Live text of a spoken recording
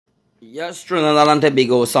Yes, Trinidad and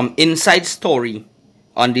Tobago, some inside story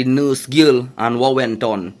on the nurse girl and what went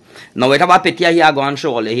on. Now, what about picture here, go and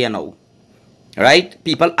show all here now. Right?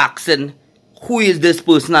 People asking, who is this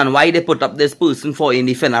person and why they put up this person for in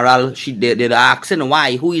the funeral? They're asking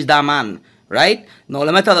why, who is that man? Right? Now,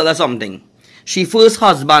 let me tell you something. She first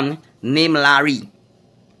husband named Larry,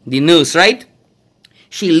 the nurse, right?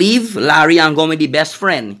 She leave Larry and go with the best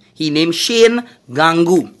friend. He named Shane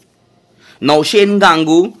Gangoo. Now Shane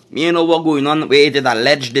Gangoo, you know what going on where it is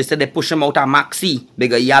alleged they said they push him out of Maxi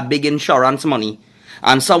because he have big insurance money.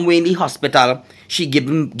 And somewhere in the hospital, she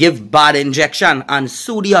give bad injection and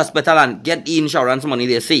sue the hospital and get the insurance money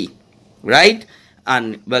they see. Right?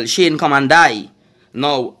 And well, Shane come and die.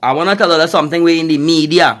 Now, I want to tell you something where in the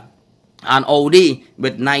media and all day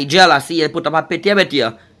with Nigel, I see you put up a picture with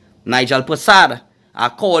you. Nigel Prasad. I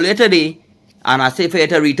call you today and I say for you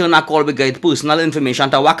to return a call because it's personal information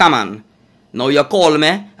to Wakaman. Now you call me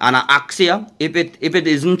and I ask you if it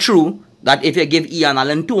isn't true that if you give Ian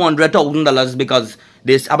Allen $200,000 because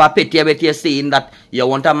this about pity with you saying that you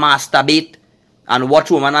want to masturbate and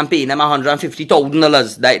watch woman and pay them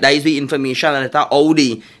 $150,000. That is the information that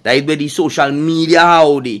Audi. That is where the social media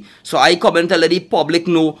Audi. So I come and tell the public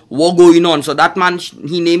know what going on. So that man,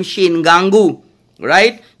 he named Shane Gangoo.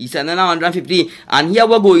 Right? He sending 150 and here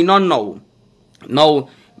what going on now. Now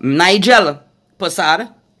Nigel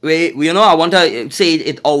Prasad, you know, I want to say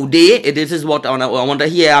it all day. This is what I want to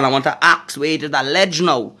hear and I want to ask where it is alleged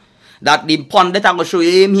now. That the pundit I will show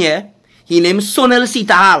you him here. He named Sunil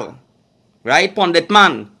Sitahal. Right? Pundit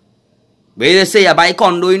man. Where they say you buy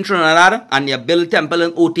condo in Trinidad and you build temple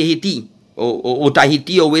in Otahiti.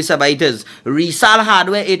 Otahiti or wherever it is. Resale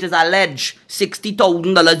hardware, it is alleged.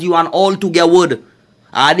 $60,000 you want all to get wood.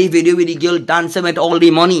 I the video with the girl dancing with all the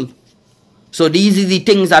money. So these are the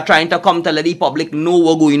things that are trying to come to let the public know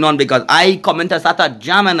what's going on because I comment as at a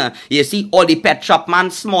jam. You see all the pet shop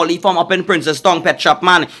man, Smalley from up in Princess Town pet shop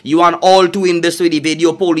man. You want all to in this with the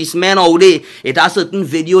video policemen all day. It has certain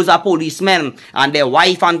videos of policemen and their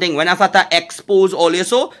wife and thing. When I start to expose all you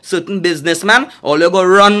so, certain businessmen, all you go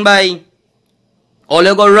run by. All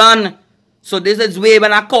you go run. So this is way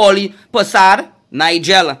when I call you Prasad,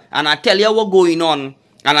 Nigel, and I tell you what's going on.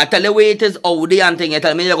 And I tell you where it is all day and thing. You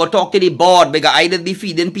tell me you go talk to the board because I did be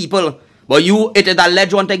feeding people. But you, it is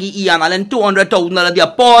alleged want to give Ian Allen $200,000. You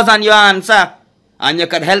pause and you answer. And you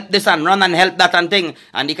can help this and run and help that and thing.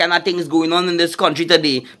 And the kind of things going on in this country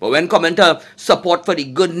today. But when coming to support for the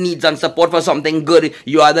good needs and support for something good,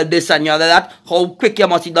 you are the this and you are the that. How quick you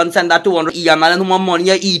must be done send that $200 Ian Allen. How much money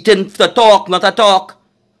you eating to talk, not to talk.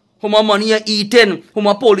 How much money you eating. How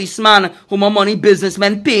much policeman, how much money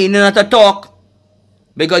businessmen paying not to talk.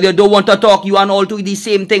 Because you don't want to talk, you and all to the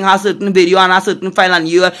same thing, have certain video and a certain file and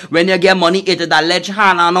you, when you get money, it is alleged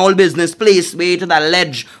hand and all business place, where it is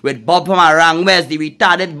alleged with Bob from around West, the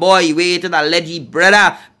retarded boy, where it is alleged he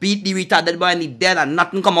brother beat the retarded boy and he dead and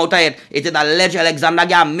nothing come out of it. It is alleged Alexander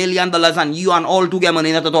get $1 million and you and all to get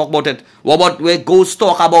money not to talk about it. What about where ghosts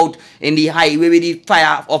talk about in the highway with the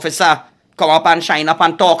fire officer? Come up and shine up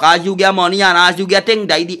and talk as you get money and as you get things,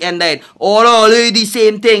 that the end of it. All the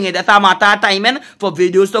same thing. It's a matter of timing for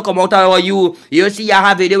videos to come out of you. You see, I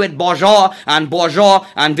have video with Bourgeois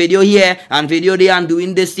and video here and video there and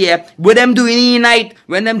doing this here. With them doing it night,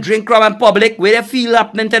 when them drink rum in public, where they feel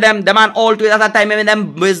happening to them, them and all to it at a time when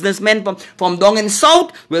them businessmen from down in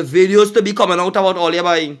south with videos to be coming out about all your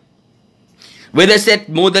buying. Where they said,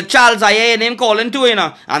 Mother Charles, I hear name calling to you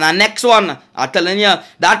know. And the next one, I'm telling you,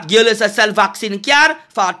 that girl is a self-vaccine card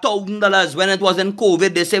for $1,000. When it was in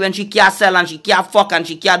COVID, they say when she can't sell and she can't fuck and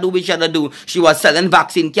she can't do what she had to do, she was selling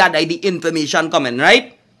vaccine card, like the information coming,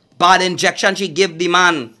 right? Bad injection she give the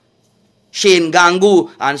man, Shane Gangoo,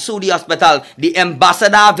 and sue the hospital. The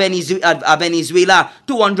ambassador of Venezuela,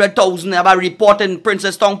 $200,000 ever report in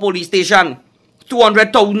Princess Town police station.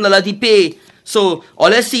 $200,000 he pay. So,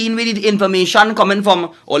 all I seen with the information coming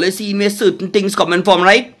from, all I seen with certain things coming from,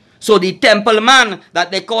 right? So, the temple man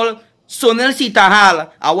that they call Sunil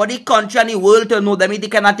Sitahal, I want the country and the world to know them the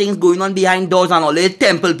kind of things going on behind doors and all the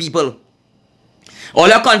temple people. All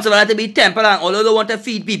your conservative to be temple and all they want to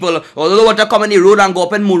feed people, all they want to come on the road and go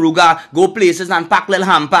up in Muruga, go places and pack little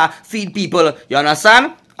hamper, feed people. You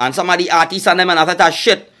understand? And some of the artists and them and after that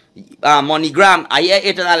shit, MoneyGram, I hear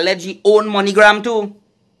it allegedly own MoneyGram too.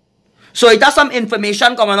 So it has some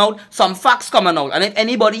information coming out, some facts coming out. And if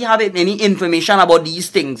anybody have any information about these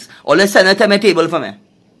things, always send it to my table for me.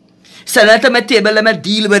 Send it to my table, let me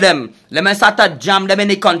deal with them. Let me start to jam them in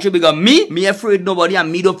the country because me afraid nobody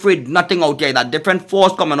and me afraid nothing out here. That different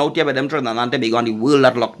force coming out here with them Trinidad and Tobago and the world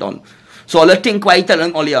that locked down. So all the think why I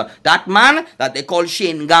telling earlier, that man that they call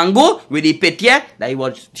Shane Gangoo with the pit here, that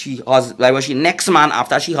was she next man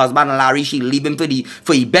after she husband Larry, she leave him for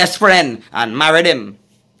the best friend and married him.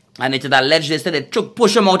 And it is alleged they said they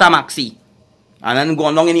push him out of Maxi. And then go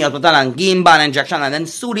along in the hospital and give ban injection and then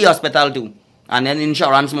sue the hospital too. And then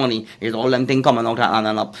insurance money is all them thing coming out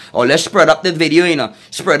and up. Or let's spread up this video, you know.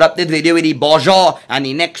 Spread up this video with the bourgeois. And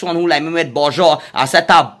the next one who like me with bourgeois. I said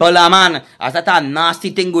a bulla man. I said a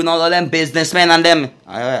nasty thing going on all them businessmen and them.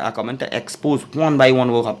 I come to expose one by one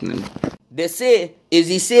what happening. They say is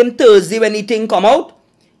the same Thursday when the thing come out.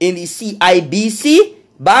 In the CIBC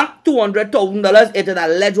bank, $200,000. It is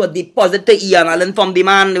alleged was deposited to Ian Allen from the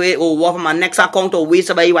man or from my next account or where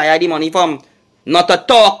somebody wire the money from. Not to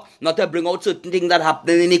talk. Not to bring out certain things that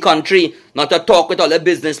happen in the country. Not to talk with all the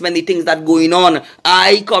businessmen, the things that going on.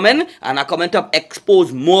 I come in and I come in to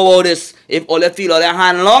expose more about this. If all they feel all their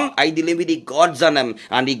hand long, I dealing with the gods on them.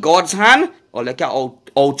 And the gods hand, all they can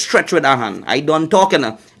outstretch with their hand. I done talking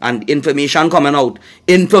and information coming out.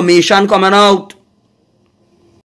 Information coming out.